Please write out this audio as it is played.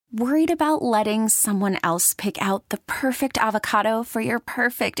Worried about letting someone else pick out the perfect avocado for your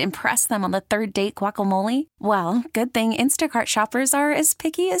perfect impress them on the third date guacamole? Well, good thing Instacart shoppers are as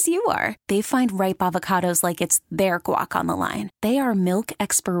picky as you are. They find ripe avocados like it's their guac on the line. They are milk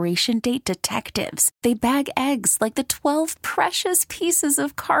expiration date detectives. They bag eggs like the 12 precious pieces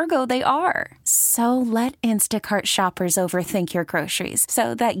of cargo they are. So let Instacart shoppers overthink your groceries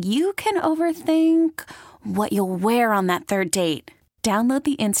so that you can overthink what you'll wear on that third date. Download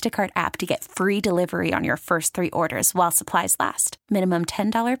the Instacart app to get free delivery on your first 3 orders while supplies last. Minimum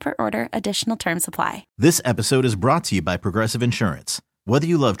 $10 per order. Additional terms apply. This episode is brought to you by Progressive Insurance. Whether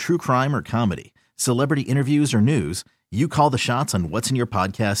you love true crime or comedy, celebrity interviews or news, you call the shots on what's in your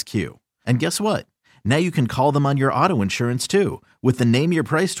podcast queue. And guess what? Now you can call them on your auto insurance too with the Name Your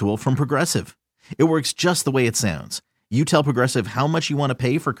Price tool from Progressive. It works just the way it sounds. You tell Progressive how much you want to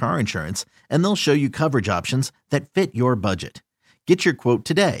pay for car insurance, and they'll show you coverage options that fit your budget. Get your quote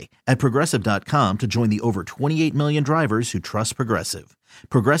today at Progressive.com to join the over 28 million drivers who trust Progressive.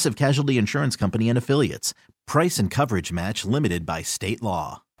 Progressive Casualty Insurance Company and Affiliates. Price and coverage match limited by state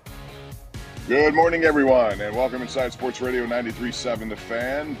law. Good morning, everyone, and welcome inside Sports Radio 93.7 The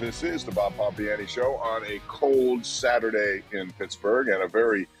Fan. This is the Bob Pompeani Show on a cold Saturday in Pittsburgh, and a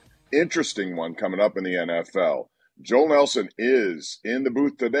very interesting one coming up in the NFL. Joel Nelson is in the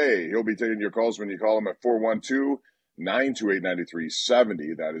booth today. He'll be taking your calls when you call him at 412-928-9370.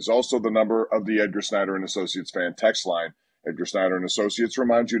 That is also the number of the Edgar Snyder and Associates fan text line. Edgar Snyder and Associates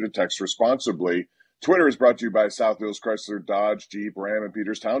reminds you to text responsibly. Twitter is brought to you by South Hills Chrysler, Dodge, Jeep, Ram, and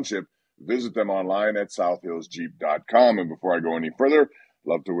Peters Township. Visit them online at southhillsjeep.com. And before I go any further, I'd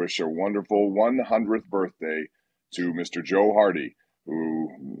love to wish a wonderful 100th birthday to Mr. Joe Hardy, who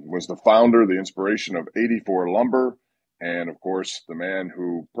was the founder, the inspiration of 84 Lumber, and, of course, the man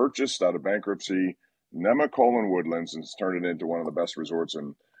who purchased out of bankruptcy Nemacolin Woodlands and has turned it into one of the best resorts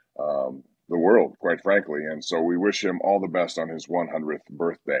in the world, quite frankly. And so we wish him all the best on his 100th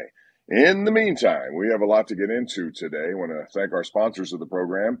birthday. In the meantime, we have a lot to get into today. I want to thank our sponsors of the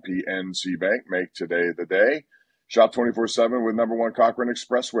program, PNC Bank. Make today the day. Shop 24/7 with #1 Cochrane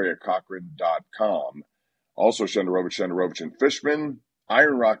Expressway at Cochrane.com. Also, Shenderovich and Fishman,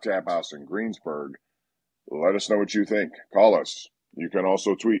 Iron Rock Tap House in Greensburg. Let us know what you think. Call us. You can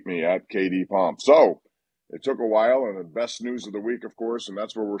also tweet me at KDPomp. So, it took a while, and the best news of the week, of course, and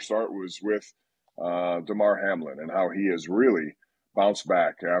that's where we'll start, was with Damar Hamlin and how he has really bounced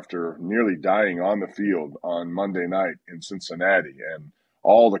back after nearly dying on the field on Monday night in Cincinnati, and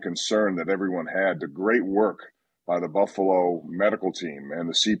all the concern that everyone had, the great work by the Buffalo medical team and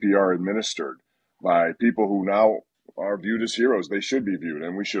the CPR administered by people who now are viewed as heroes. They should be viewed.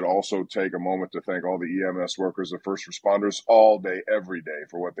 And we should also take a moment to thank all the EMS workers, the first responders, all day, every day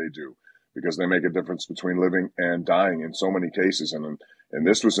for what they do, because they make a difference between living and dying in so many cases. And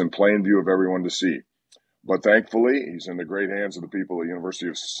this was in plain view of everyone to see. But thankfully, he's in the great hands of the people at the University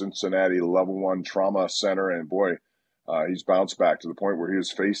of Cincinnati Level 1 Trauma Center. And boy, he's bounced back to the point where he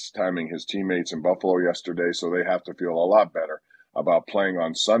was FaceTiming his teammates in Buffalo yesterday. So they have to feel a lot better about playing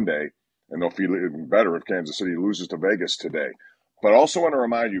on Sunday. And they'll feel even better if Kansas City loses to Vegas today. But I also want to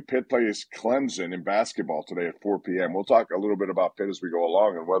remind you, Pitt plays Clemson in basketball today at 4 p.m. We'll talk a little bit about Pitt as we go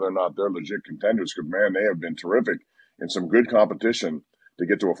along and whether or not they're legit contenders, because, man, they have been terrific in some good competition to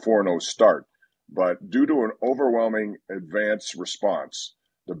get to a 4-0 start. But due to an overwhelming advance response,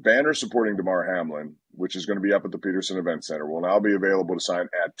 the banner supporting Damar Hamlin, which is going to be up at the Peterson Event Center, will now be available to sign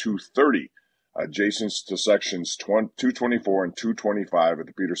at 2:30. Adjacent to sections 224 and 225 at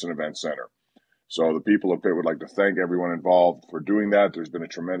the Peterson Event Center. So the people of Pitt would like to thank everyone involved for doing that. There's been a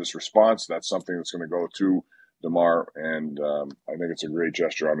tremendous response. That's something that's going to go to Damar, and I think it's a great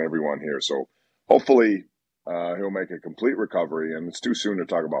gesture on everyone here. So hopefully he'll make a complete recovery, and it's too soon to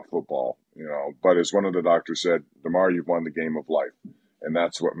talk about football, But as one of the doctors said, Damar, you've won the game of life, and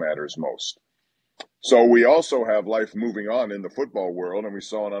that's what matters most. So we also have life moving on in the football world, and we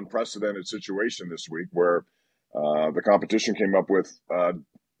saw an unprecedented situation this week where the competition came up with a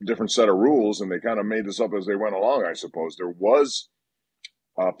different set of rules, and they kind of made this up as they went along, I suppose. There was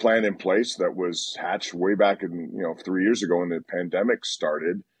a plan in place that was hatched way back in 3 years ago when the pandemic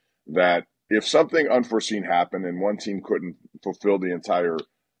started, that if something unforeseen happened and one team couldn't fulfill the entire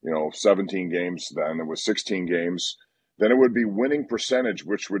 17 games, then it was 16 games, then it would be winning percentage,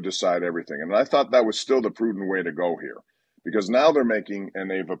 which would decide everything. And I thought that was still the prudent way to go here, because now they're making, and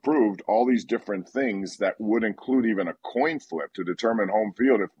they've approved all these different things that would include even a coin flip to determine home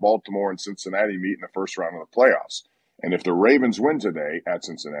field if Baltimore and Cincinnati meet in the first round of the playoffs. And if the Ravens win today at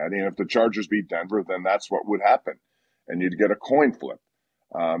Cincinnati, and if the Chargers beat Denver, then that's what would happen. And you'd get a coin flip.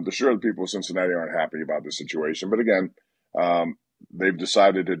 The people of Cincinnati aren't happy about the situation. But again, they've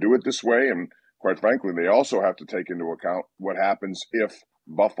decided to do it this way. And quite frankly, they also have to take into account what happens if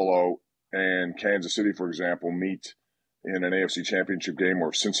Buffalo and Kansas City, for example, meet in an AFC Championship game, or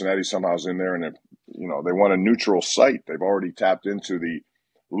if Cincinnati somehow's in there, and if they want a neutral site. They've already tapped into the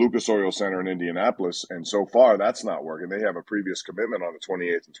Lucas Oil Center in Indianapolis, and so far that's not working. They have a previous commitment on the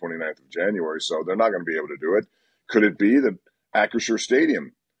 28th and 29th of January, so they're not going to be able to do it. Could it be that Acrisure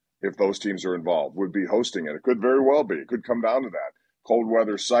Stadium, if those teams are involved, would be hosting it? It could very well be. It could come down to that. Cold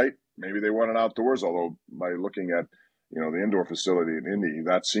weather site, maybe they want it outdoors, although by looking at the indoor facility in Indy,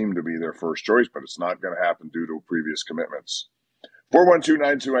 that seemed to be their first choice, but it's not going to happen due to previous commitments.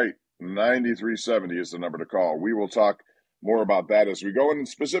 412-928-9370 is the number to call. We will talk more about that as we go, and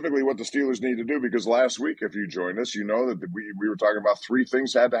specifically what the Steelers need to do, because last week, if you joined us, you know that we were talking about 3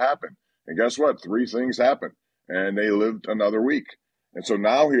 things had to happen. And guess what? 3 things happened, and they lived another week. And so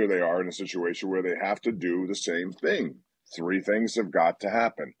now here they are in a situation where they have to do the same thing. 3 things have got to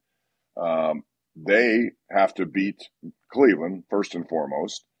happen. They have to beat Cleveland, first and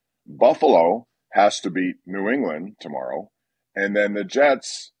foremost. Buffalo has to beat New England tomorrow. And then the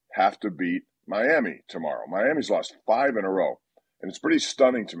Jets have to beat Miami tomorrow. Miami's lost 5 in a row. And it's pretty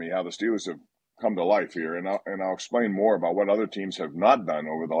stunning to me how the Steelers have come to life here. And I'll explain more about what other teams have not done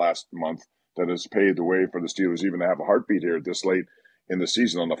over the last month that has paved the way for the Steelers even to have a heartbeat here this late in the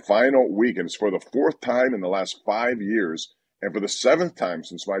season on the final week. And it's for the 4th time in the last 5 years. And for the 7th time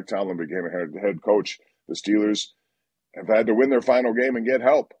since Mike Tomlin became a head coach, the Steelers have had to win their final game and get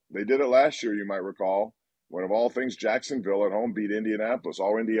help. They did it last year, you might recall, when of all things, Jacksonville at home beat Indianapolis.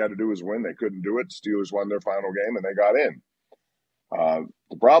 All Indy had to do was win. They couldn't do it. The Steelers won their final game, and they got in.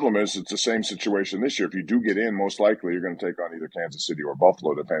 The problem is it's the same situation this year. If you do get in, most likely you're going to take on either Kansas City or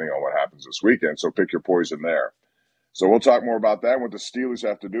Buffalo, depending on what happens this weekend. So pick your poison there. So we'll talk more about that and what the Steelers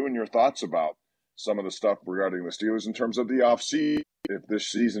have to do and your thoughts about some of the stuff regarding the Steelers in terms of the offseason. If this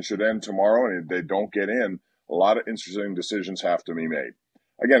season should end tomorrow and they don't get in, a lot of interesting decisions have to be made.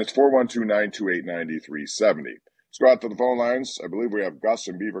 Again, it's 412-928-9370. Let's go out to the phone lines. I believe we have Gus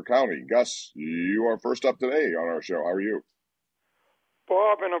in Beaver County. Gus, you are first up today on our show. How are you?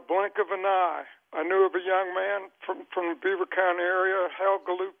 Bob, in a blink of an eye, I knew of a young man from the Beaver County area, Hal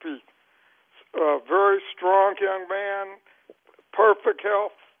Galuppi. A very strong young man, perfect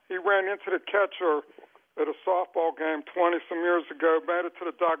health. He ran into the catcher at a softball game 20-some years ago, made it to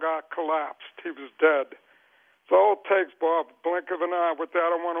the dugout, collapsed. He was dead. It's all it takes, Bob, a blink of an eye. With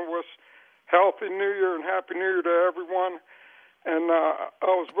that, I want to wish Healthy New Year and Happy New Year to everyone. And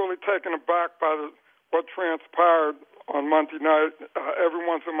I was really taken aback by what transpired on Monday night.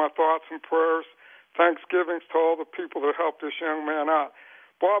 Everyone's in my thoughts and prayers. Thanksgivings to all the people that helped this young man out.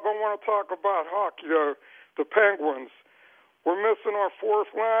 Bob, I want to talk about hockey, though. The Penguins. We're missing our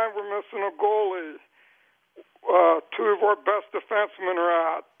 4th line. We're missing a goalie. 2 of our best defensemen are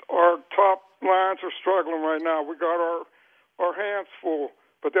out. Our top lines are struggling right now. We got our hands full.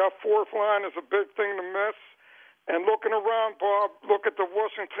 But that 4th line is a big thing to miss. And looking around, Bob, look at the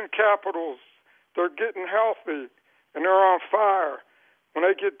Washington Capitals. They're getting healthy, and they're on fire. When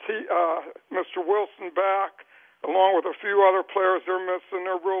they get Mr. Wilson back, along with a few other players they're missing,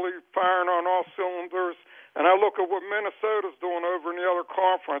 they're really firing on all cylinders. And I look at what Minnesota's doing over in the other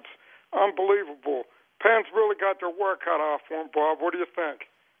conference. Unbelievable. Penn's really got their work cut off for them, Bob. What do you think?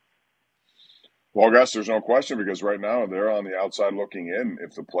 Well, Gus, there's no question because right now they're on the outside looking in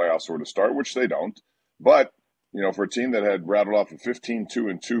if the playoffs were to start, which they don't. But, for a team that had rattled off a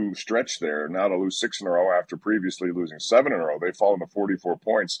 15-2-2 stretch there, now to lose 6 in a row after previously losing 7 in a row, they've fallen to 44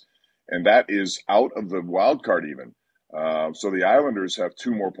 points. And that is out of the wild card even. So the Islanders have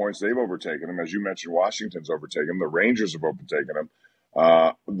 2 more points. They've overtaken them. As you mentioned, Washington's overtaken them. The Rangers have overtaken them.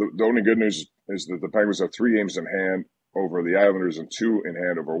 The only good news is that the Penguins have 3 games in hand over the Islanders and 2 in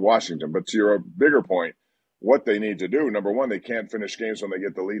hand over Washington. But to your bigger point, what they need to do, number 1, they can't finish games when they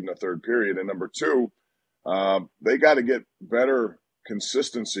get the lead in the 3rd period. And number 2, they got to get better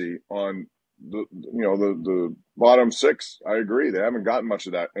consistency on the bottom 6. I agree. They haven't gotten much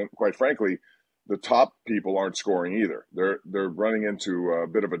of that. And quite frankly, the top people aren't scoring either. They're running into a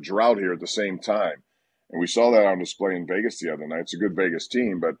bit of a drought here at the same time. And we saw that on display in Vegas the other night. It's a good Vegas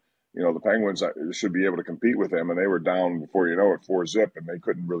team, but the Penguins should be able to compete with them, and they were down before you know it 4-0, and they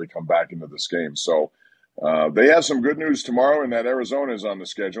couldn't really come back into this game. So they have some good news tomorrow, and that Arizona is on the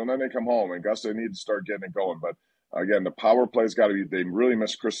schedule, and then they come home. And Gus, they need to start getting it going. But again, the power play's got to be. They really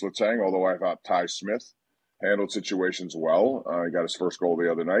missed Chris Letang, although I thought Ty Smith handled situations well. He got his first goal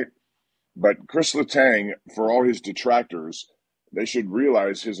the other night. But Chris Letang, for all his detractors, they should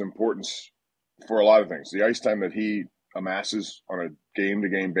realize his importance for a lot of things. The ice time that he amasses on a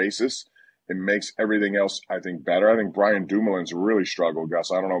game-to-game basis it makes everything else, I think, better. I think Brian Dumoulin's really struggled,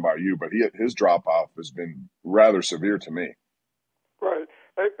 Gus. I don't know about you, but his drop-off has been rather severe to me. Right.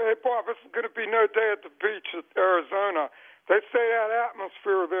 Hey, Bob, this is going to be no day at the beach at Arizona. They say that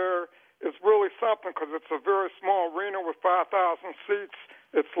atmosphere there is really something because it's a very small arena with 5,000 seats.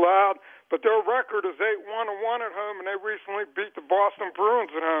 It's loud. But their record is 8-1-1 at home, and they recently beat the Boston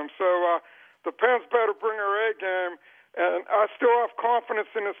Bruins at home. So the Pens better bring their A game. And I still have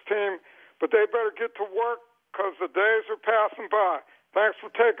confidence in this team, but they better get to work because the days are passing by. Thanks for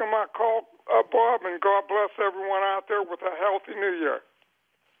taking my call, Bob, and God bless everyone out there with a healthy New Year.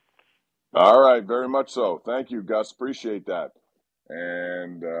 All right, very much so. Thank you, Gus. Appreciate that.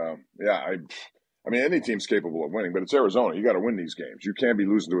 And, I mean, any team's capable of winning, but it's Arizona. You got to win these games. You can't be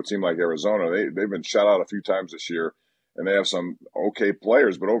losing to a team like Arizona. They've been shut out a few times this year, and they have some okay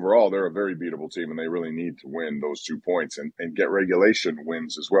players, but overall they're a very beatable team, and they really need to win those 2 points and get regulation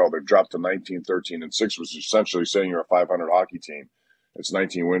wins as well. They've dropped to 19, 13, and 6, which is essentially saying you're a 500 hockey team. It's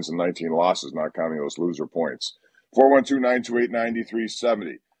 19 wins and 19 losses, not counting those loser points.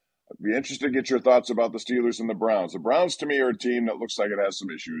 412-928-9370. I'd be interested to get your thoughts about the Steelers and the Browns. The Browns, to me, are a team that looks like it has some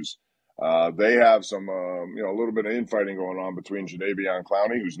issues. They have some, a little bit of infighting going on between Jadeveon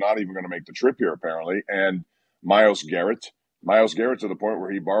Clowney, who's not even going to make the trip here, apparently, and Myles Garrett. Myles Garrett to the point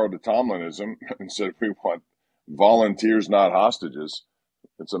where he borrowed the Tomlinism and said, we want volunteers, not hostages.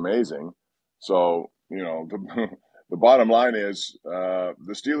 It's amazing. So, the bottom line is the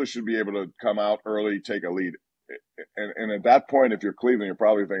Steelers should be able to come out early, take a lead. And at that point, if you're Cleveland, you're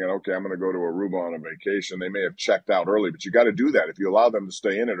probably thinking, okay, I'm going to go to Aruba on a vacation. They may have checked out early, but you got to do that. If you allow them to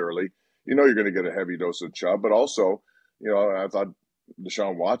stay in it early, you're going to get a heavy dose of Chubb. But also, I thought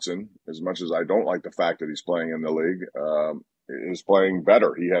Deshaun Watson, as much as I don't like the fact that he's playing in the league, is playing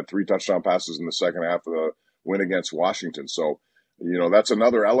better. He had 3 touchdown passes in the second half of the win against Washington. So, that's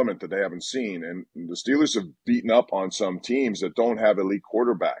another element that they haven't seen. And the Steelers have beaten up on some teams that don't have elite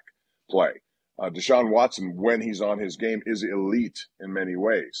quarterback play. Deshaun Watson, when he's on his game, is elite in many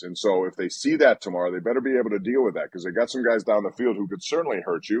ways. And so if they see that tomorrow, they better be able to deal with that because they got some guys down the field who could certainly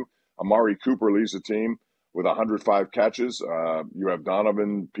hurt you. Amari Cooper leads the team with 105 catches. You have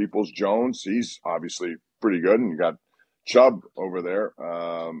Donovan Peoples-Jones. He's obviously pretty good. And you got Chubb over there.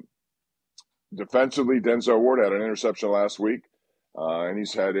 Defensively, Denzel Ward had an interception last week. And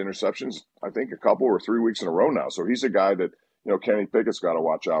he's had interceptions, I think, a couple or 3 weeks in a row now. So he's a guy that, Kenny Pickett's got to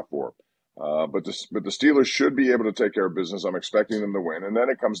watch out for. But the Steelers should be able to take care of business. I'm expecting them to win. And then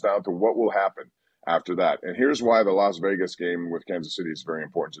it comes down to what will happen after that. And here's why the Las Vegas game with Kansas City is very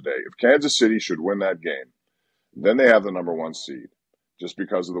important today. If Kansas City should win that game, then they have the number 1 seed just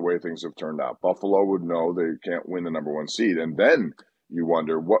because of the way things have turned out. Buffalo would know they can't win the number 1 seed. And then you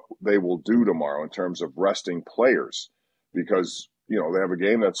wonder what they will do tomorrow in terms of resting players because, they have a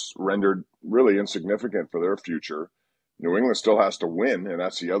game that's rendered really insignificant for their future. New England still has to win, and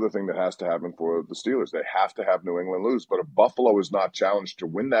that's the other thing that has to happen for the Steelers. They have to have New England lose. But if Buffalo is not challenged to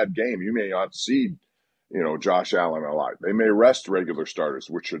win that game, you may not see, Josh Allen a lot. They may rest regular starters,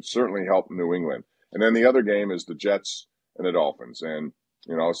 which should certainly help New England. And then the other game is the Jets and the Dolphins. And,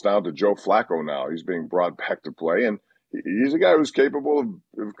 it's down to Joe Flacco now. He's being brought back to play, and he's a guy who's capable of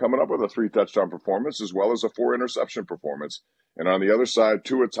coming up with a 3-touchdown performance as well as a 4-interception performance. And on the other side,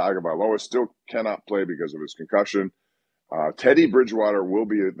 Tua Tagovailoa still cannot play because of his concussion. Teddy Bridgewater will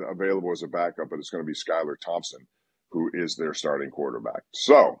be available as a backup, but it's going to be Skylar Thompson, who is their starting quarterback.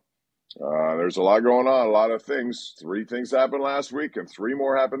 So there's a lot going on, a lot of things. 3 things happened last week, and 3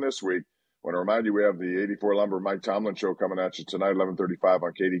 more happened this week. I want to remind you we have the 84 Lumber Mike Tomlin Show coming at you tonight, 11:35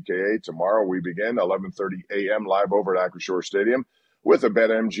 on KDKA. Tomorrow we begin 11:30 a.m. live over at Acrisure Stadium with a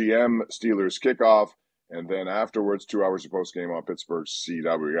BetMGM Steelers kickoff. And then afterwards, 2 hours of postgame on Pittsburgh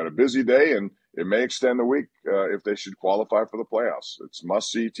CW. We got a busy day, and it may extend the week if they should qualify for the playoffs. It's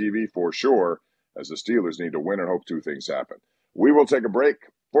must-see TV for sure, as the Steelers need to win and hope 2 things happen. We will take a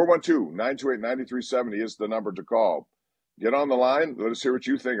break. 412-928-9370 is the number to call. Get on the line. Let us hear what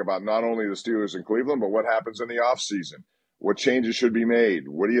you think about not only the Steelers in Cleveland, but what happens in the offseason. What changes should be made?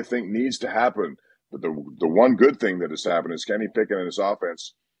 What do you think needs to happen? But the one good thing that has happened is Kenny Pickett and his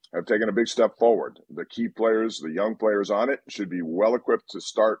offense have taken a big step forward. The key players, the young players on it, should be well-equipped to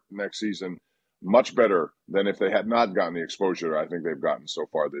start next season much better than if they had not gotten the exposure I think they've gotten so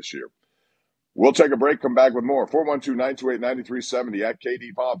far this year. We'll take a break, come back with more. 412-928-9370 at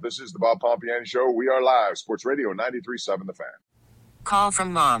KD Pomp. This is the Bob Pompeani Show. We are live. Sports Radio 93.7 The Fan. Call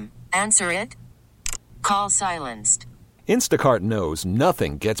from mom. Answer it. Call silenced. Instacart knows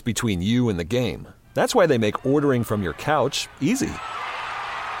nothing gets between you and the game. That's why they make ordering from your couch easy.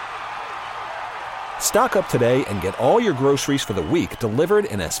 Stock up today and get all your groceries for the week delivered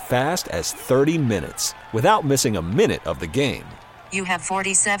in as fast as 30 minutes without missing a minute of the game. You have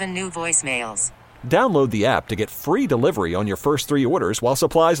 47 new voicemails. Download the app to get free delivery on your first 3 orders while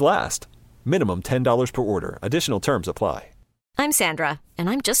supplies last. Minimum $10 per order. Additional terms apply. I'm Sandra, and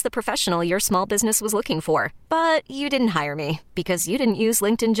I'm just the professional your small business was looking for. But you didn't hire me because you didn't use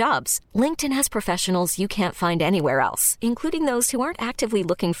LinkedIn Jobs. LinkedIn has professionals you can't find anywhere else, including those who aren't actively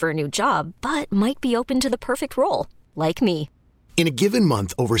looking for a new job, but might be open to the perfect role, like me. In a given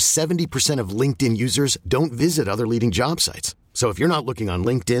month, over 70% of LinkedIn users don't visit other leading job sites. So if you're not looking on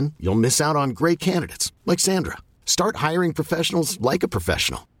LinkedIn, you'll miss out on great candidates like Sandra. Start hiring professionals like a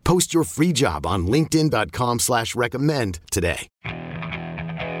professional. Post your free job on linkedin.com/recommend today.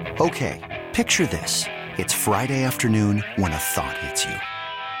 Okay, picture this. It's Friday afternoon when a thought hits you.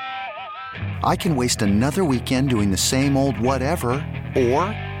 I can waste another weekend doing the same old whatever, or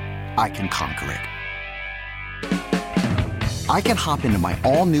I can conquer it. I can hop into my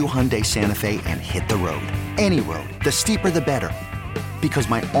all-new Hyundai Santa Fe and hit the road. Any road. The steeper, the better. Because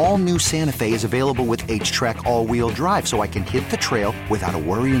my all-new Santa Fe is available with H-Track all-wheel drive, so I can hit the trail without a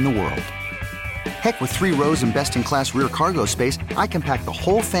worry in the world. Heck, with 3 rows and best-in-class rear cargo space, I can pack the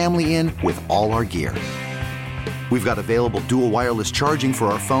whole family in with all our gear. We've got available dual wireless charging for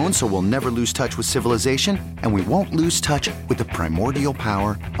our phones, so we'll never lose touch with civilization, and we won't lose touch with the primordial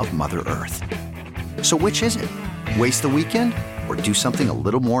power of Mother Earth. So which is it? Waste the weekend or do something a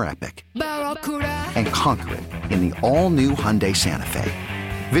little more epic? And conquer it in the all-new Hyundai Santa Fe.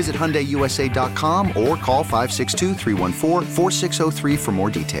 Visit HyundaiUSA.com or call 562-314-4603 for more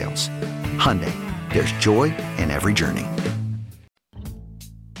details. Hyundai, there's joy in every journey.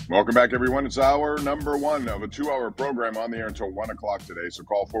 Welcome back, everyone. It's hour number 1 of a 2-hour program on the air until 1 o'clock today. So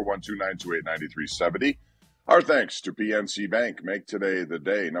call 412-928-9370. Our thanks to PNC Bank. Make today the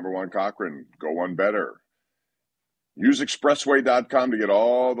day. Number 1 Cochrane. Go one better. Use expressway.com to get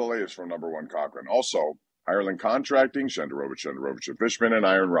all the latest from Number 1 Cochrane. Also, Ireland Contracting, Shenderovich and Fishman, and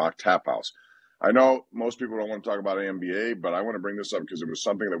Iron Rock Tap House. I know most people don't want to talk about ANBA, but I want to bring this up because it was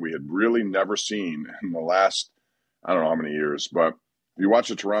something that we had really never seen in the last, I don't know how many years. But if you watch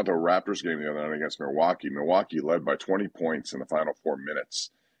the Toronto Raptors game the other night against Milwaukee, Milwaukee led by 20 points in the final 4 minutes.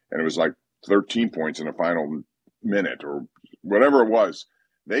 And it was like 13 points in the final minute or whatever it was.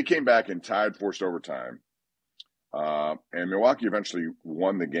 They came back and tied, forced overtime. And Milwaukee eventually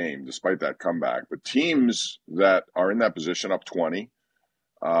won the game despite that comeback. But teams that are in that position up 20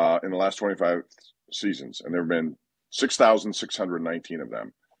 in the last 25 seasons, and there have been 6,619 of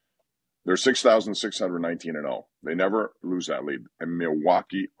them. They're 6,619-0. They never lose that lead. And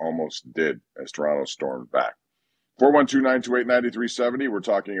Milwaukee almost did as Toronto stormed back. 412-928-9370. We're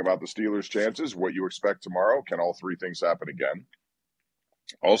talking about the Steelers' chances, what you expect tomorrow. Can all 3 things happen again?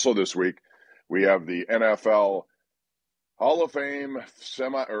 Also this week, we have the NFL Hall of Fame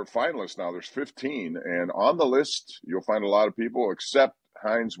finalists now. There's 15, and on the list, you'll find a lot of people except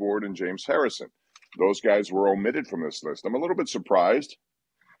Hines Ward and James Harrison. Those guys were omitted from this list. I'm a little bit surprised,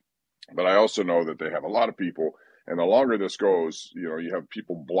 but I also know that they have a lot of people, and the longer this goes, you have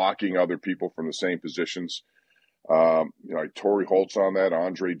people blocking other people from the same positions. Like Torrey Holt's on that,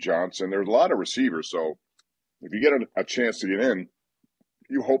 Andre Johnson. There's a lot of receivers, so if you get a chance to get in,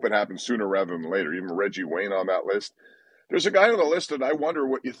 you hope it happens sooner rather than later. Even Reggie Wayne on that list. There's a guy on the list that I wonder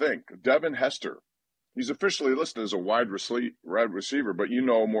what you think. Devin Hester. He's officially listed as a wide receiver, but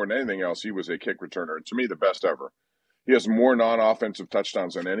more than anything else, he was a kick returner. And to me, the best ever. He has more non-offensive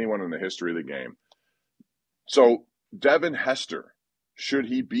touchdowns than anyone in the history of the game. So, Devin Hester, should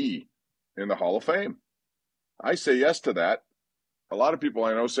he be in the Hall of Fame? I say yes to that. A lot of people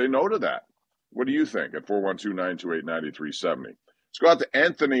I know say no to that. What do you think at 412-928-9370? Let's go out to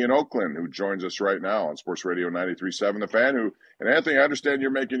Anthony in Oakland, who joins us right now on Sports Radio 93.7 The Fan. And Anthony, I understand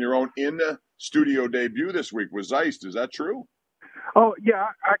you're making your own in-studio debut this week with Zeist. Is that true? Oh, yeah.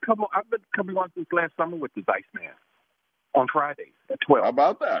 I've been coming on since last summer with the Zeist Man on Fridays at 12. How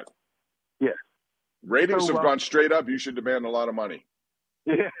about that? Yeah. Ratings have gone straight up. You should demand a lot of money.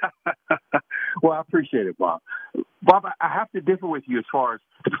 Yeah. Well, I appreciate it, Bob. Bob, I have to differ with you as far as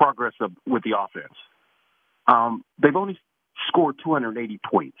the progress with the offense. They've only scored 280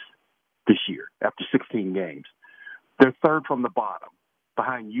 points this year after 16 games. They're third from the bottom,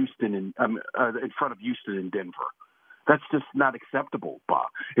 behind Houston and in front of Houston and Denver. That's just not acceptable, Bob.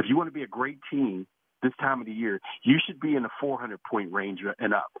 If you want to be a great team this time of the year, you should be in the 400-point range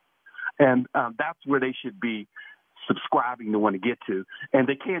and up. And that's where they should be subscribing to want to get to. And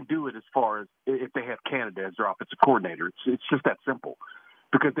they can't do it as far as if they have Canada as their offensive coordinator. It's just that simple.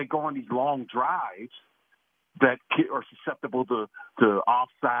 Because they go on these long drives that are susceptible to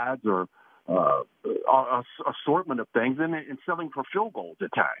offsides or assortment of things and selling for field goals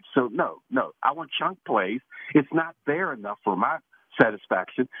at times. So, no, I want chunk plays. It's not there enough for my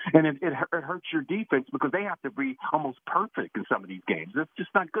satisfaction, and it hurts your defense because they have to be almost perfect in some of these games. It's just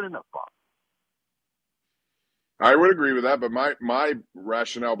not good enough, Bob. I would agree with that, but my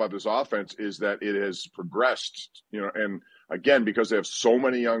rationale about this offense is that it has progressed, and again, because they have so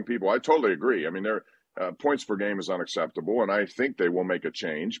many young people, I totally agree. I mean, their points per game is unacceptable, and I think they will make a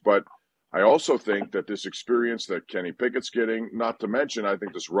change, but I also think that this experience that Kenny Pickett's getting, not to mention, I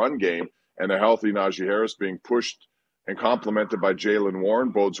think this run game and the healthy Najee Harris being pushed and complemented by Jaylen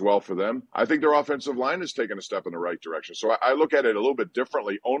Warren bodes well for them. I think their offensive line has taken a step in the right direction. So I look at it a little bit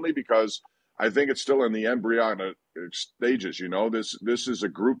differently, only because I think it's still in the embryonic stages. This is a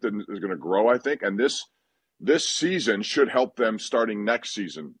group that is going to grow, I think, and this season should help them starting next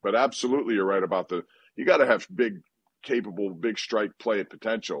season. But absolutely, you're right about you got to have capable, big strike play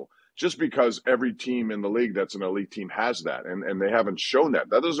potential. Just because every team in the league that's an elite team has that, and they haven't shown that.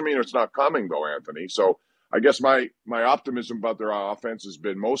 That doesn't mean it's not coming, though, Anthony. So I guess my optimism about their offense has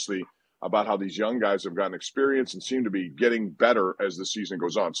been mostly about how these young guys have gotten experience and seem to be getting better as the season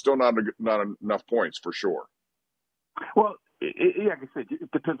goes on. Still not enough points, for sure. Well, like I said, it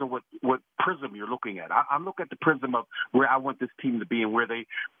depends on what prism you're looking at. I'm looking at the prism of where I want this team to be and where they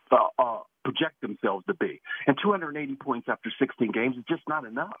project themselves to be. And 280 points after 16 games is just not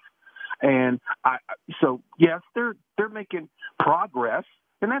enough. And so yes, they're making progress,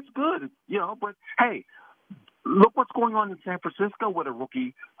 and that's good, But hey, look what's going on in San Francisco with a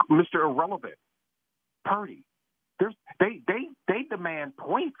rookie, Mr. Irrelevant, Purdy. They demand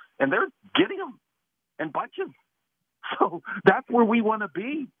points, and they're getting them in bunches. So that's where we want to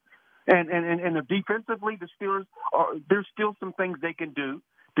be. And defensively, the Steelers there's still some things they can do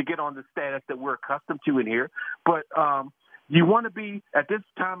to get on the status that we're accustomed to in here, but. You want to be, at this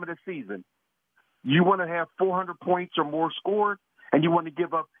time of the season, you want to have 400 points or more scored, and you want to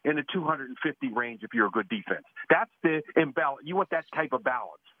give up in the 250 range if you're a good defense. That's the imbalance. You want that type of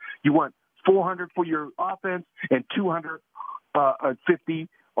balance. You want 400 for your offense and 250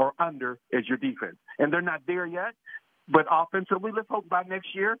 or under as your defense. And they're not there yet, but offensively, let's hope by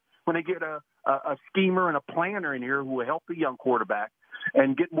next year when they get a schemer and a planner in here who will help the young quarterback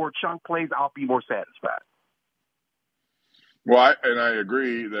and get more chunk plays, I'll be more satisfied. Well, I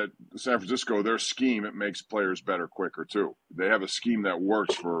agree that San Francisco, their scheme, it makes players better quicker, too. They have a scheme that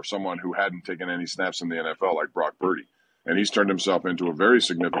works for someone who hadn't taken any snaps in the NFL, like Brock Purdy. And he's turned himself into a very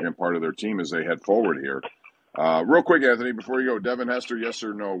significant part of their team as they head forward here. Real quick, Anthony, before you go, Devin Hester, yes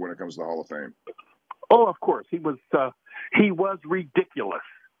or no when it comes to the Hall of Fame? Oh, of course. He was ridiculous,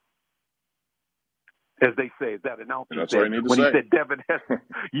 as they say. That announcer that's said, all you need to when say. He said, Devin Hester,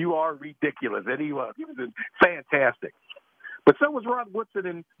 you are ridiculous. And he was fantastic. But so was Rod Woodson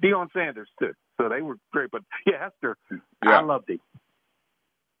and Deion Sanders, too. So they were great. But, Hester, I loved him.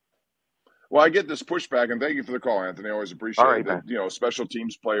 Well, I get this pushback, and thank you for the call, Anthony. I always appreciate it. Man. That, special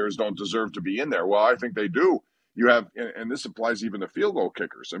teams players don't deserve to be in there. Well, I think they do. You have, and this applies even to field goal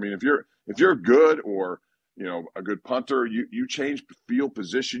kickers. I mean, if you're good or, a good punter, you change field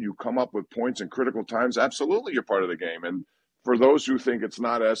position, you come up with points in critical times, absolutely you're part of the game. And for those who think it's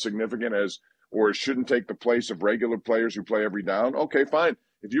not as significant as or it shouldn't take the place of regular players who play every down, okay, fine.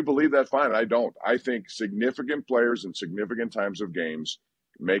 If you believe that, fine. I don't. I think significant players in significant times of games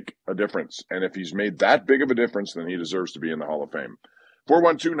make a difference. And if he's made that big of a difference, then he deserves to be in the Hall of Fame.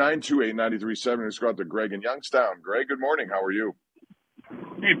 412-928-9370. Let's go out to Greg in Youngstown. Greg, good morning. How are you?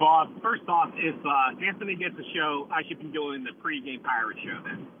 Hey, Bob. First off, if Anthony gets a show, I should be doing the pregame pirate show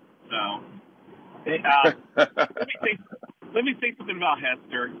then. So, let me say something about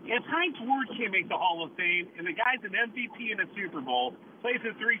Hester. If Heinz Ward can't make the Hall of Fame and the guy's an MVP in a Super Bowl, plays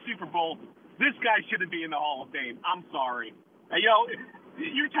in 3 Super Bowls, this guy shouldn't be in the Hall of Fame. I'm sorry.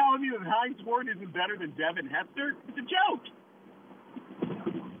 You're telling me that Heinz Ward isn't better than Devin Hester? It's a joke.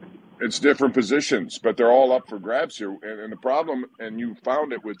 It's different positions, but they're all up for grabs here. And the problem, and you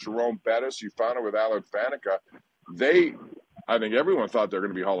found it with Jerome Bettis, you found it with Alan Faneca, I think everyone thought they're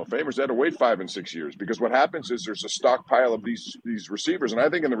going to be Hall of Famers. They had to wait 5 and 6 years because what happens is there's a stockpile of these receivers. And I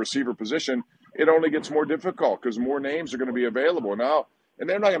think in the receiver position, it only gets more difficult because more names are going to be available now. And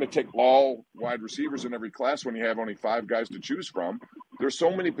they're not going to take all wide receivers in every class when you have only 5 guys to choose from. There's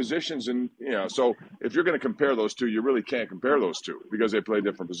so many positions. And, so if you're going to compare those two, you really can't compare those two because they play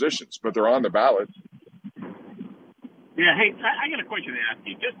different positions. But they're on the ballot. Yeah, hey, I got a question to ask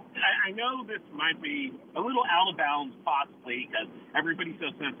you. I know this might be a little out of bounds possibly because everybody's so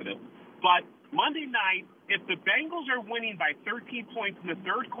sensitive, but Monday night, if the Bengals are winning by 13 points in the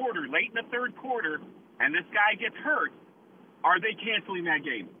third quarter, late in the third quarter, and this guy gets hurt, are they canceling that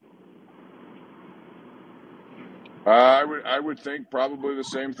game? I would think probably the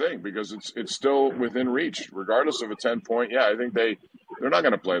same thing because it's still within reach, regardless of a 10-point. Yeah, I think they're not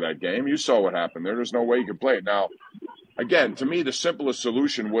going to play that game. You saw what happened there. There's no way you can play it. Now, again, to me, the simplest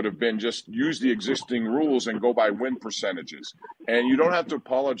solution would have been just use the existing rules and go by win percentages. And you don't have to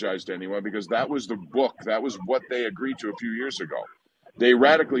apologize to anyone because that was the book. That was what they agreed to a few years ago. They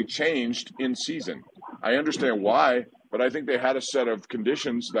radically changed in season. I understand why, but I think they had a set of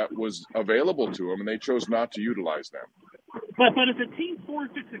conditions that was available to them, and they chose not to utilize them. But if a team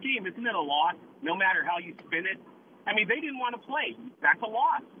forfeits a game, isn't it a loss, no matter how you spin it? I mean, they didn't want to play. That's a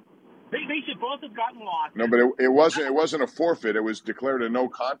loss. They should both have gotten lost. No, but it wasn't a forfeit. It was declared a no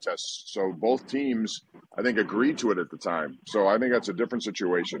contest. So both teams, I think, agreed to it at the time. So I think that's a different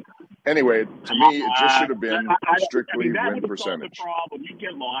situation. Anyway, to me, it just should have been strictly win percentage. The problem. You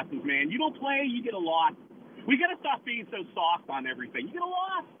get losses, man. You don't play, you get a loss. We got to stop being so soft on everything. You get a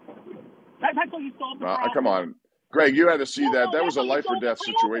loss. That's how you solve the problem. Come on. Greg, you had to see that. That was a life or death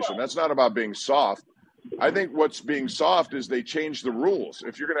situation. That's not about being soft. I think what's being soft is they changed the rules.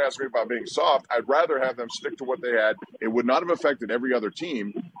 If you're going to ask me about being soft, I'd rather have them stick to what they had. It would not have affected every other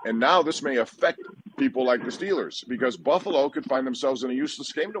team. And now this may affect people like the Steelers because Buffalo could find themselves in a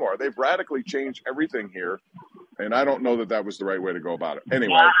useless game tomorrow. They've radically changed everything here. And I don't know that that was the right way to go about it.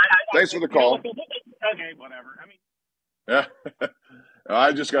 Anyway, thanks for the call. Okay, whatever. Yeah.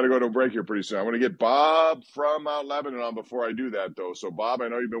 I just got to go to a break here pretty soon. I want to get Bob from Mount Lebanon on before I do that, though. So, Bob, I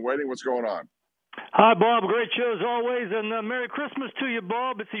know you've been waiting. What's going on? Hi, Bob. Great show as always, and Merry Christmas to you,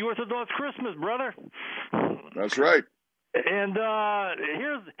 Bob. It's the Orthodox Christmas, brother. That's right. And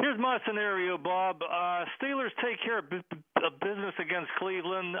here's my scenario, Bob. Steelers take care of business against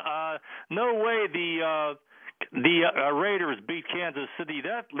Cleveland. No way the Raiders beat Kansas City.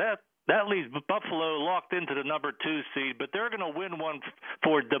 That leaves Buffalo locked into the number 2 seed, but they're going to win one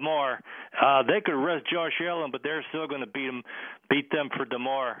for Damar. They could rest Josh Allen, but they're still going to beat them for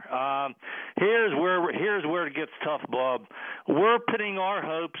Damar. Here's where it gets tough, Bob. We're pinning our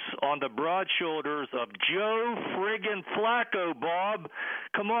hopes on the broad shoulders of Joe friggin' Flacco, Bob.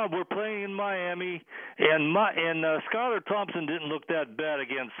 Come on, we're playing in Miami, and Skylar Thompson didn't look that bad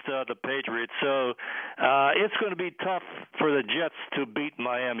against the Patriots, so it's going to be tough for the Jets to beat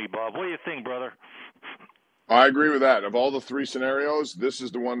Miami, Bob. What do you think, brother? I agree with that. Of all the 3 scenarios, this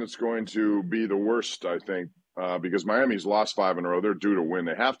is the one that's going to be the worst, I think, because Miami's lost 5 in a row. They're due to win.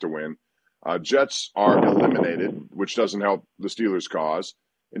 They have to win. Jets are eliminated, which doesn't help the Steelers' cause.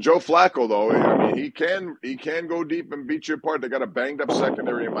 And Joe Flacco, though, I mean, he can go deep and beat you apart. They got a banged-up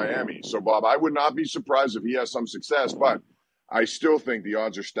secondary in Miami. So, Bob, I would not be surprised if he has some success, but I still think the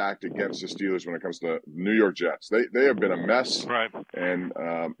odds are stacked against the Steelers when it comes to New York Jets. They have been a mess. Right. And,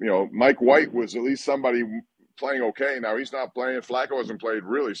 Mike White was at least somebody playing okay. Now he's not playing. Flacco hasn't played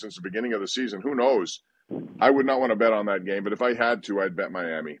really since the beginning of the season. Who knows? I would not want to bet on that game, but if I had to, I'd bet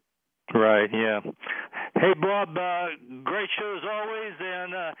Miami. Right, yeah. Hey, Bob, great show as always,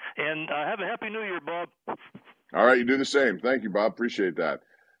 and have a Happy New Year, Bob. All right, you do the same. Thank you, Bob. Appreciate that.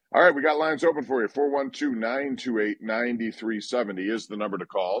 All right, we got lines open for you. 412-928-9370 is the number to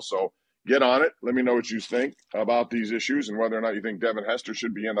call. So get on it. Let me know what you think about these issues and whether or not you think Devin Hester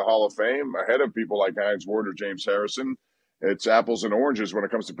should be in the Hall of Fame ahead of people like Hines Ward or James Harrison. It's apples and oranges when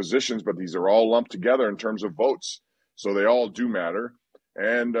it comes to positions, but these are all lumped together in terms of votes. So they all do matter.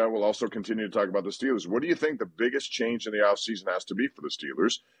 And we'll also continue to talk about the Steelers. What do you think the biggest change in the offseason has to be for the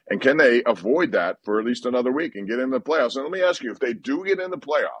Steelers? And can they avoid that for at least another week and get in the playoffs? And let me ask you, if they do get in the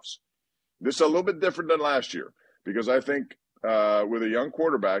playoffs, this is a little bit different than last year because I think with a young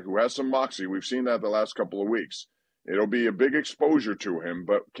quarterback who has some moxie, we've seen that the last couple of weeks, it'll be a big exposure to him.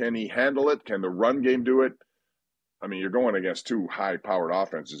 But can he handle it? Can the run game do it? I mean, you're going against 2 high-powered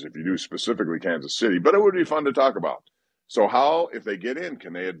offenses if you do specifically Kansas City, but it would be fun to talk about. So how, if they get in,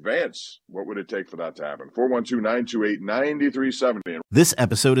 can they advance? What would it take for that to happen? 412-928-9370. This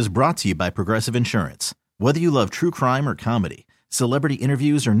episode is brought to you by Progressive Insurance. Whether you love true crime or comedy, celebrity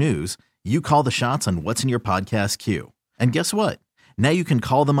interviews or news, you call the shots on what's in your podcast queue. And guess what? Now you can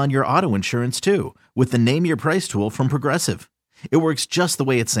call them on your auto insurance too with the Name Your Price tool from Progressive. It works just the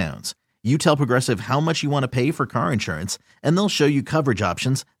way it sounds. You tell Progressive how much you want to pay for car insurance, and they'll show you coverage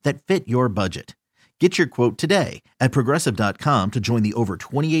options that fit your budget. Get your quote today at Progressive.com to join the over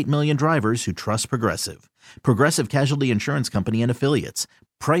 28 million drivers who trust Progressive. Progressive Casualty Insurance Company and Affiliates.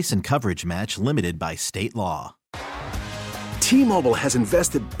 Price and coverage match limited by state law. T-Mobile has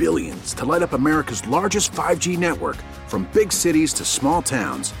invested billions to light up America's largest 5G network from big cities to small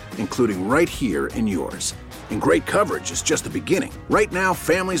towns, including right here in yours. And great coverage is just the beginning. Right now,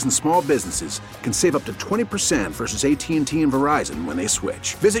 families and small businesses can save up to 20% versus AT&T and Verizon when they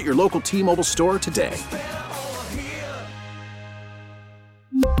switch. Visit your local T-Mobile store today.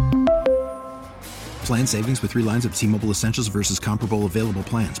 Plan savings with 3 lines of T-Mobile Essentials versus comparable available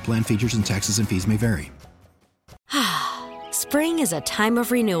plans. Plan features and taxes and fees may vary. Spring is a time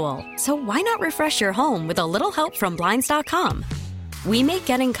of renewal, so why not refresh your home with a little help from Blinds.com? We make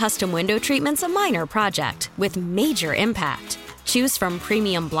getting custom window treatments a minor project with major impact. Choose from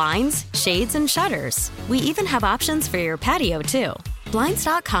premium blinds, shades, and shutters. We even have options for your patio, too.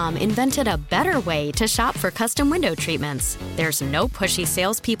 Blinds.com invented a better way to shop for custom window treatments. There's no pushy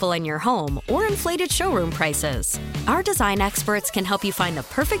salespeople in your home or inflated showroom prices. Our design experts can help you find the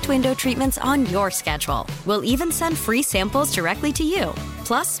perfect window treatments on your schedule. We'll even send free samples directly to you.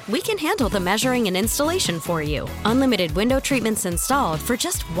 Plus, we can handle the measuring and installation for you. Unlimited window treatments installed for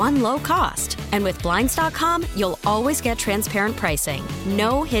just one low cost. And with Blinds.com, you'll always get transparent pricing.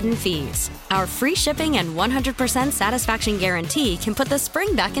 No hidden fees. Our free shipping and 100% satisfaction guarantee can put the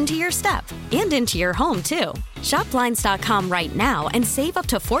spring back into your step and into your home, too. Shop Blinds.com right now and save up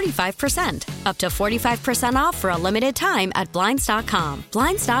to 45%. Up to 45% off for a limited time at Blinds.com.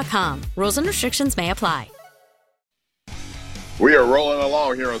 Blinds.com. Rules and restrictions may apply. We are rolling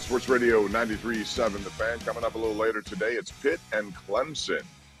along here on Sports Radio 93.7 The Fan. Coming up a little later today, it's Pitt and Clemson.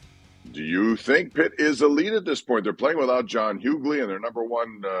 Do you think Pitt is elite at this point? They're playing without John Hughley and their number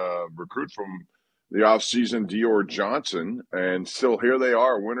one recruit from the offseason, Dior Johnson. And still here they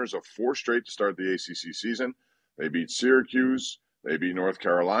are, winners of 4 straight to start the ACC season. They beat Syracuse. They beat North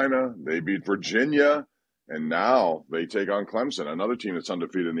Carolina. They beat Virginia. And now they take on Clemson, another team that's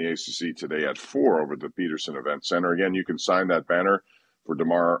undefeated in the ACC today at 4 over at the Peterson Event Center. Again, you can sign that banner for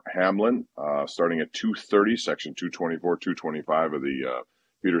Damar Hamlin starting at 2:30, section 224, 225 of the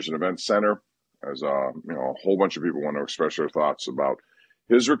Peterson Event Center. As a whole bunch of people want to express their thoughts about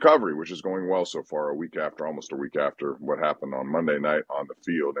his recovery, which is going well so far, almost a week after what happened on Monday night on the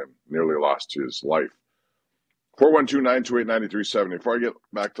field and nearly lost his life. 412-928-9370. Before I get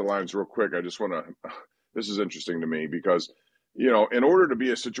back to lines real quick, I just want to this is interesting to me because, in order to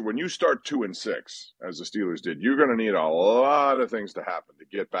be a situation, when you start 2-6, as the Steelers did, you're going to need a lot of things to happen to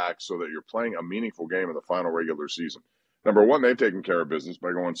get back so that you're playing a meaningful game in the final regular season. Number one, they've taken care of business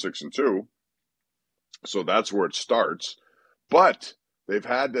by going 6-2. So that's where it starts. But they've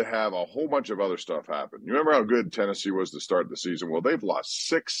had to have a whole bunch of other stuff happen. You remember how good Tennessee was to start the season? Well, they've lost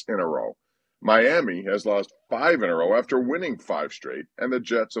 6 in a row. Miami has lost 5 in a row after winning 5 straight, and the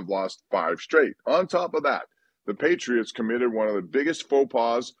Jets have lost 5 straight. On top of that, the Patriots committed one of the biggest faux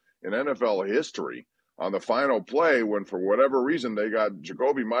pas in NFL history on the final play when, for whatever reason, they got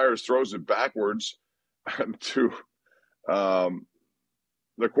Jacoby Myers throws it backwards to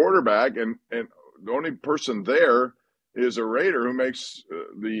the quarterback, and the only person there is a Raider who makes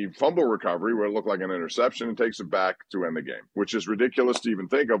the fumble recovery where it looked like an interception and takes it back to end the game, which is ridiculous to even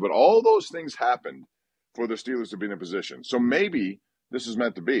think of. But all those things happened for the Steelers to be in a position. So maybe this is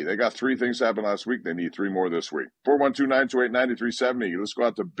meant to be. They got 3 things happen last week. They need 3 more this week. 412-928-9370. Let's go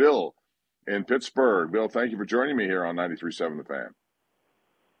out to Bill in Pittsburgh. Bill, thank you for joining me here on 93.7 The Fan.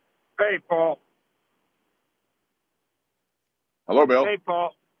 Hey, Paul. Hello, Bill. Hey,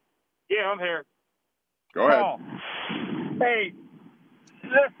 Paul. Yeah, I'm here. Go ahead. Paul. Hey,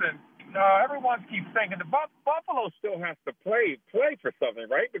 listen. Everyone keeps thinking the Buffalo still has to play for something,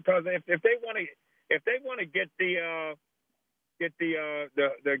 right? Because if they want to get the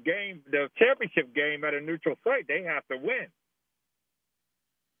game, the championship game at a neutral site, they have to win.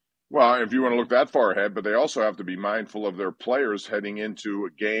 Well, if you want to look that far ahead, but they also have to be mindful of their players heading into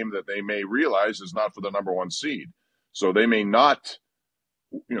a game that they may realize is not for the number 1 seed. So they may not,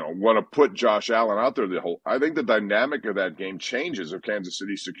 want to put Josh Allen out there. I think the dynamic of that game changes if Kansas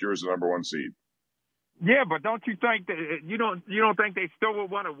City secures the number 1 seed. Yeah, but don't you think that you don't think they still would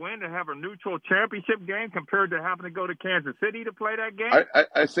want to win and have a neutral championship game compared to having to go to Kansas City to play that game?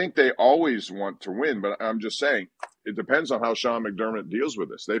 I think they always want to win, but I'm just saying it depends on how Sean McDermott deals with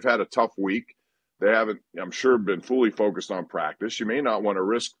this. They've had a tough week. They haven't, I'm sure, been fully focused on practice. You may not want to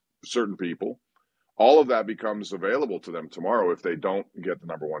risk certain people. All of that becomes available to them tomorrow if they don't get the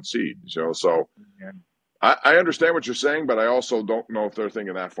number 1 seed. So yeah. I understand what you're saying, but I also don't know if they're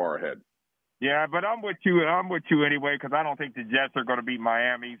thinking that far ahead. Yeah, but I'm with you. Anyway because I don't think the Jets are going to beat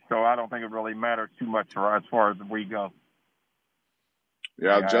Miami, so I don't think it really matters too much for us as far as we go.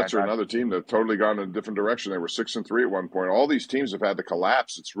 Yeah, Jets are another team that totally gone in a different direction. They were 6-3 at one point. All these teams have had to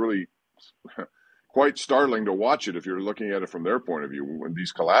collapse. It's really quite startling to watch it if you're looking at it from their point of view when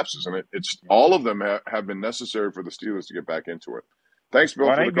these collapses. And it's all of them have been necessary for the Steelers to get back into it. Thanks, Bill,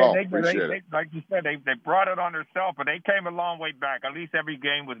 for the call. Appreciate it. Like you said, they brought it on themselves, but they came a long way back. At least every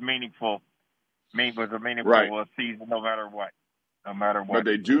game was meaningful. Was a meaningful season, no matter what. But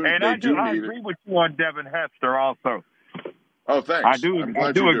they do. And I agree with you on Devin Hester also. Oh, thanks. I do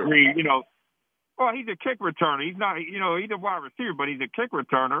agree. Well, he's a kick returner. He's not, he's a wide receiver, but he's a kick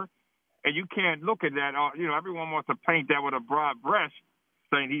returner. And you can't look at that. Everyone wants to paint that with a broad brush,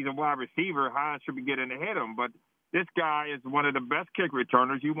 saying he's a wide receiver. Hines should be getting ahead of him. But this guy is one of the best kick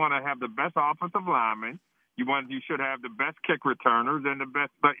returners. You want to have the best offensive linemen. You should have the best kick returners and the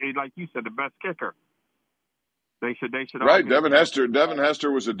best, like you said, the best kicker. They should. Right, Devin Hester. Devin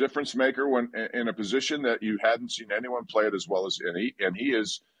Hester was a difference maker when in a position that you hadn't seen anyone play it as well as he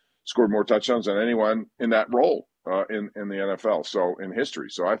has scored more touchdowns than anyone in that role. In the NFL, so in history.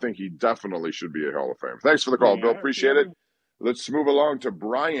 So I think he definitely should be a Hall of Fame. Thanks for the call, Bill. Appreciate it. Let's move along to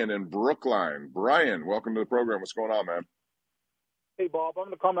Brian in Brookline. Brian, welcome to the program. What's going on, man? Hey, Bob, I'm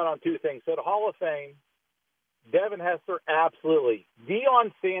going to comment on two things. So the Hall of Fame, Devin Hester, absolutely.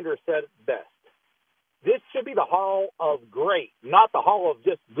 Deion Sanders said it best. This should be the Hall of Great, not the Hall of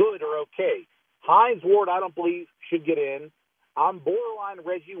just good or okay. Hines Ward, I don't believe, should get in. I'm borderline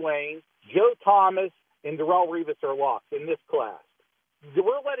Reggie Wayne. Joe Thomas and Darrelle Revis are locked in this class.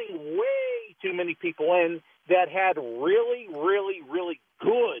 We're letting way too many people in that had really, really, really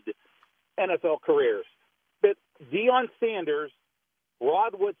good NFL careers. But Deion Sanders,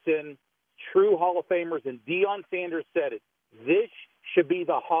 Rod Woodson, true Hall of Famers, and Deion Sanders said it. This should be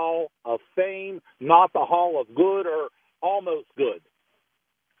the Hall of Fame, not the Hall of Good or almost good.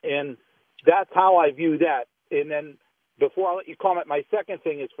 And that's how I view that. And then before I let you comment, my second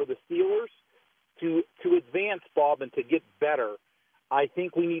thing is for the Steelers, to advance, Bob, and to get better, I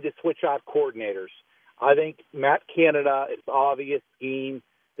think we need to switch out coordinators. I think Matt Canada, it's obvious scheme.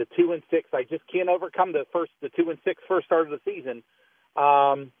 The 2-6, I just can't overcome the 2-6 first start of the season.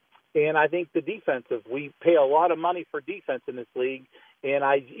 And I think the defensive, we pay a lot of money for defense in this league. And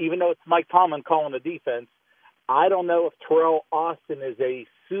even though it's Mike Tomlin calling the defense, I don't know if Terrell Austin is a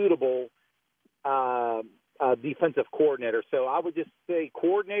suitable defensive coordinator. So I would just say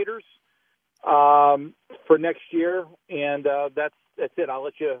coordinators for next year, and that's it. I'll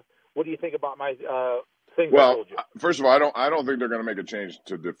let you. What do you think about my thing? Well, first of all, I don't think they're going to make a change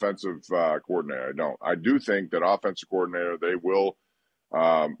to defensive coordinator. I don't. I do think that offensive coordinator, they will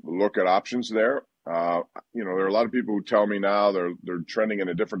look at options there. There are a lot of people who tell me now they're trending in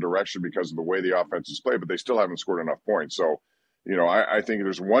a different direction because of the way the offense is played, but they still haven't scored enough points. So, I think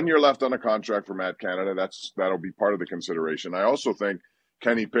there's 1 year left on a contract for Matt Canada. That'll be part of the consideration. I also think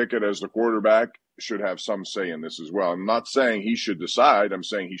Kenny Pickett, as the quarterback, should have some say in this as well. I'm not saying he should decide. I'm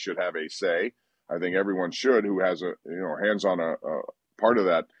saying he should have a say. I think everyone should who has hands on a part of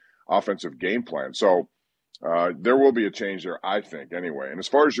that offensive game plan. So there will be a change there, I think, anyway. And as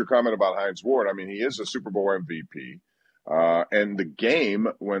far as your comment about Hines Ward, I mean, he is a Super Bowl MVP. And the game,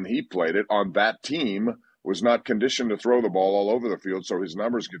 when he played it on that team, was not conditioned to throw the ball all over the field, so his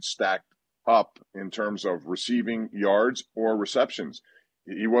numbers get stacked up in terms of receiving yards or receptions.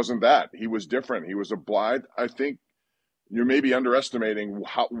 He wasn't that. He was different. He was a Blythe. I think you're maybe underestimating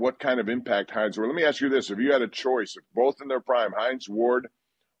what kind of impact Hines Ward. Let me ask you this. If you had a choice, if both in their prime, Hines Ward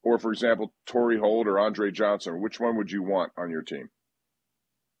or, for example, Torrey Holt or Andre Johnson, which one would you want on your team?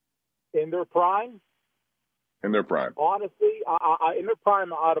 In their prime? In their prime. Honestly, in their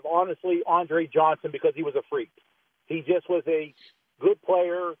prime, out of Andre Johnson, because he was a freak. He just was a good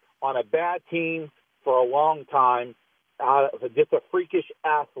player on a bad team for a long time. Just a freakish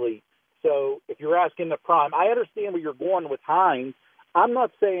athlete. So if you're asking the prime, I understand where you're going with Hines. I'm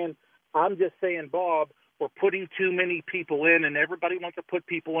just saying, Bob, we're putting too many people in, and everybody wants to put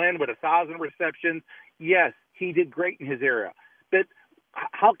people in with 1,000 receptions. Yes, he did great in his era. But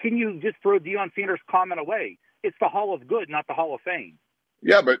how can you just throw Deion Sanders' comment away? It's the Hall of Good, not the Hall of Fame.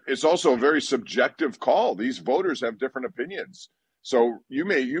 Yeah, but it's also a very subjective call. These voters have different opinions. So you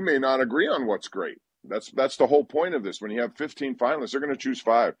may not agree on what's great. That's the whole point of this. When you have 15 finalists, they're going to choose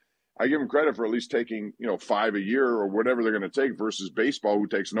 5. I give them credit for at least taking 5 a year or whatever they're going to take versus baseball, who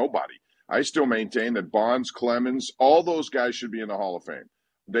takes nobody. I still maintain that Bonds, Clemens, all those guys should be in the Hall of Fame.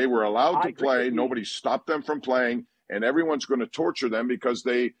 They were allowed to play. Nobody stopped them from playing, and everyone's going to torture them because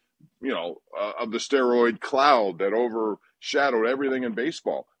they, of the steroid cloud that overshadowed everything in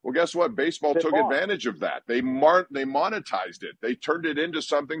baseball. Well, guess what? Baseball took advantage of that. They monetized it. They turned it into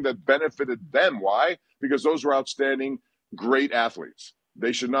something that benefited them. Why? Because those were outstanding, great athletes.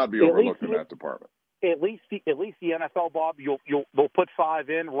 They should not be overlooked in that department. At least the NFL, Bob, they'll put 5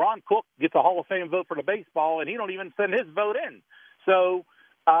 in. Ron Cook gets a Hall of Fame vote for the baseball, and he don't even send his vote in. So,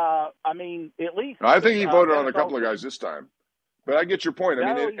 at least I think he voted on a couple of guys this time. But I get your point.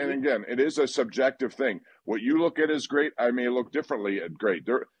 And again, it is a subjective thing. What you look at as great, I may look differently at great.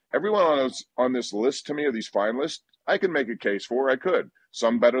 Everyone on this list, to me, of these finalists, I can make a case for. I could.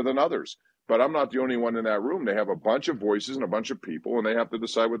 Some better than others. But I'm not the only one in that room. They have a bunch of voices and a bunch of people, and they have to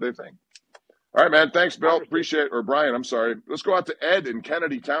decide what they think. All right, man. Thanks, Bill. Appreciate it. Or Brian, I'm sorry. Let's go out to Ed in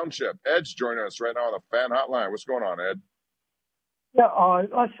Kennedy Township. Ed's joining us right now on the fan hotline. What's going on, Ed? Yeah,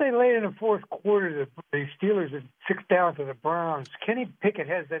 let's say late in the fourth quarter, the Steelers are 6 down to the Browns. Kenny Pickett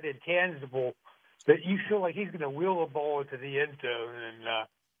has that intangible that you feel like he's going to wheel the ball into the end zone.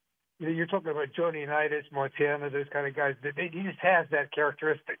 And you're talking about Johnny Unitas, Montana, those kind of guys. He just has that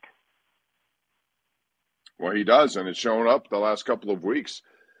characteristic. Well, he does, and it's shown up the last couple of weeks.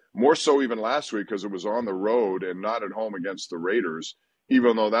 More so even last week because it was on the road and not at home against the Raiders,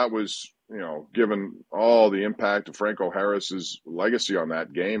 even though that was, given all the impact of Franco Harris's legacy on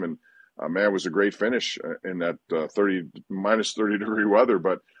that game. And, man, it was a great finish in that minus 30 degree weather.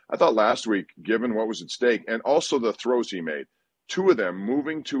 But I thought last week, given what was at stake, and also the throws he made, 2 of them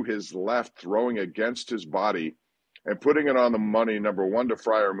moving to his left, throwing against his body, and putting it on the money, number 1 to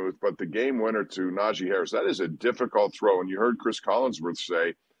Freiermuth, but the game winner to Najee Harris. That is a difficult throw. And you heard Chris Collinsworth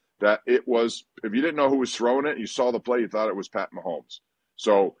say that it was, if you didn't know who was throwing it, you saw the play, you thought it was Pat Mahomes.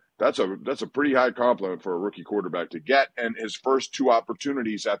 So that's a pretty high compliment for a rookie quarterback to get. And his first 2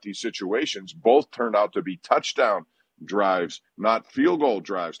 opportunities at these situations both turned out to be touchdown drives, not field goal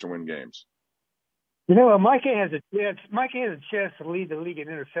drives to win games. Micah has a chance to lead the league in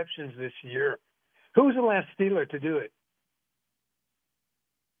interceptions this year. Who was the last Steeler to do it?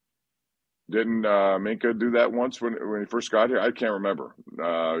 Didn't Minka do that once when he first got here? I can't remember.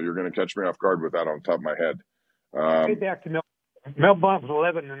 You're going to catch me off guard with that on top of my head. Way back to Mel Blount was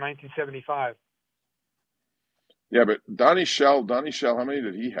 11 in 1975. Yeah, but Donnie Shell, how many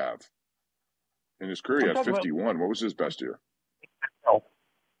did he have? In his career, he had 51. What was his best year? Oh.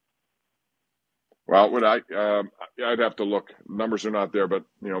 Well, I'd have to look. Numbers are not there, but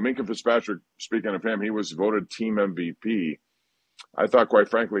Minka Fitzpatrick. Speaking of him, he was voted team MVP. I thought, quite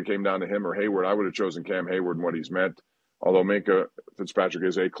frankly, it came down to him or Hayward. I would have chosen Cam Hayward and what he's meant. Although Minka Fitzpatrick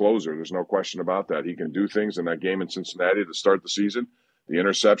is a closer, there's no question about that. He can do things in that game in Cincinnati to start the season. The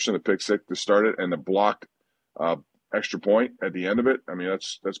interception, the pick six to start it, and the blocked extra point at the end of it. I mean,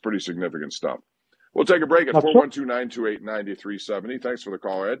 that's pretty significant stuff. We'll take a break at 412-928-9370. Thanks for the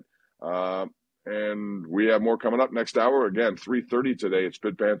call, Ed. And we have more coming up next hour. Again, 3:30 today. It's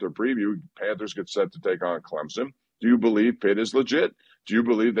Pitt Panther preview. Panthers get set to take on Clemson. Do you believe Pitt is legit? Do you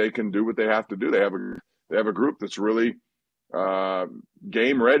believe they can do what they have to do? They have a group that's really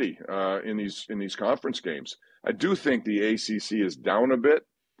game ready in these conference games. I do think the ACC is down a bit,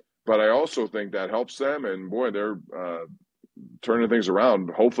 but I also think that helps them. And boy, they're turning things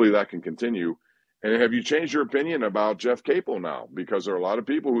around. Hopefully that can continue. And have you changed your opinion about Jeff Capel now? Because there are a lot of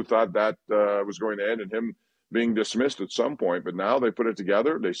people who thought that was going to end in him being dismissed at some point. But now they put it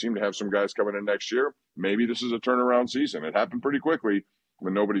together. They seem to have some guys coming in next year. Maybe this is a turnaround season. It happened pretty quickly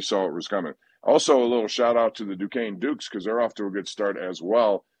when nobody saw it was coming. Also, a little shout out to the Duquesne Dukes because they're off to a good start as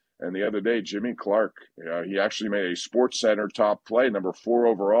well. And the other day, Jimmy Clark, he actually made a Sports Center top play, number 4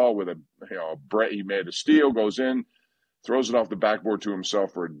 overall, with he made a steal, goes in, throws it off the backboard to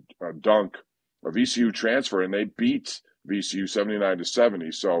himself for a dunk. A VCU transfer, and they beat VCU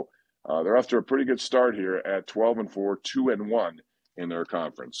 79-70. So they're off to a pretty good start here at 12-4, 2-1 in their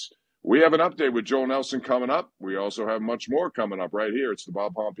conference. We have an update with Joel Nelson coming up. We also have much more coming up right here. It's the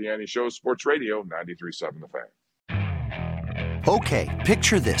Bob Pompeani Show, Sports Radio 93.7 The Fan. Okay,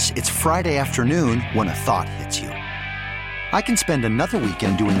 picture this. It's Friday afternoon when a thought hits you. I can spend another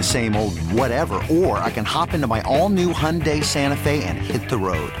weekend doing the same old whatever, or I can hop into my all-new Hyundai Santa Fe and hit the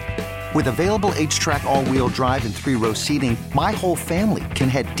road. With available H-Track all-wheel drive and 3-row seating, my whole family can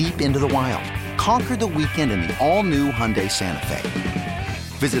head deep into the wild. Conquer the weekend in the all-new Hyundai Santa Fe.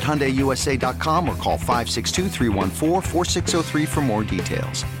 Visit HyundaiUSA.com or call 562-314-4603 for more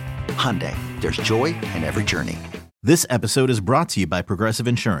details. Hyundai, there's joy in every journey. This episode is brought to you by Progressive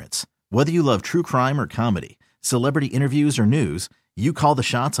Insurance. Whether you love true crime or comedy, celebrity interviews or news, you call the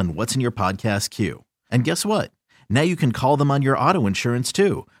shots on what's in your podcast queue. And guess what? Now you can call them on your auto insurance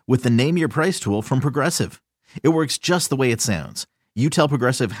too with the Name Your Price tool from Progressive. It works just the way it sounds. You tell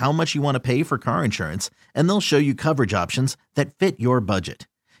Progressive how much you want to pay for car insurance, and they'll show you coverage options that fit your budget.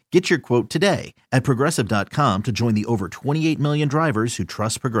 Get your quote today at Progressive.com to join the over 28 million drivers who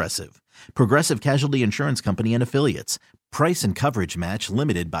trust Progressive. Progressive Casualty Insurance Company and Affiliates. Price and coverage match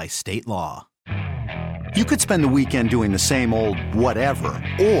limited by state law. You could spend the weekend doing the same old whatever,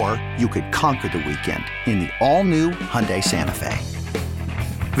 or you could conquer the weekend in the all-new Hyundai Santa Fe.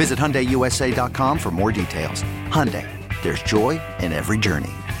 Visit HyundaiUSA.com for more details. Hyundai, there's joy in every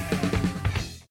journey.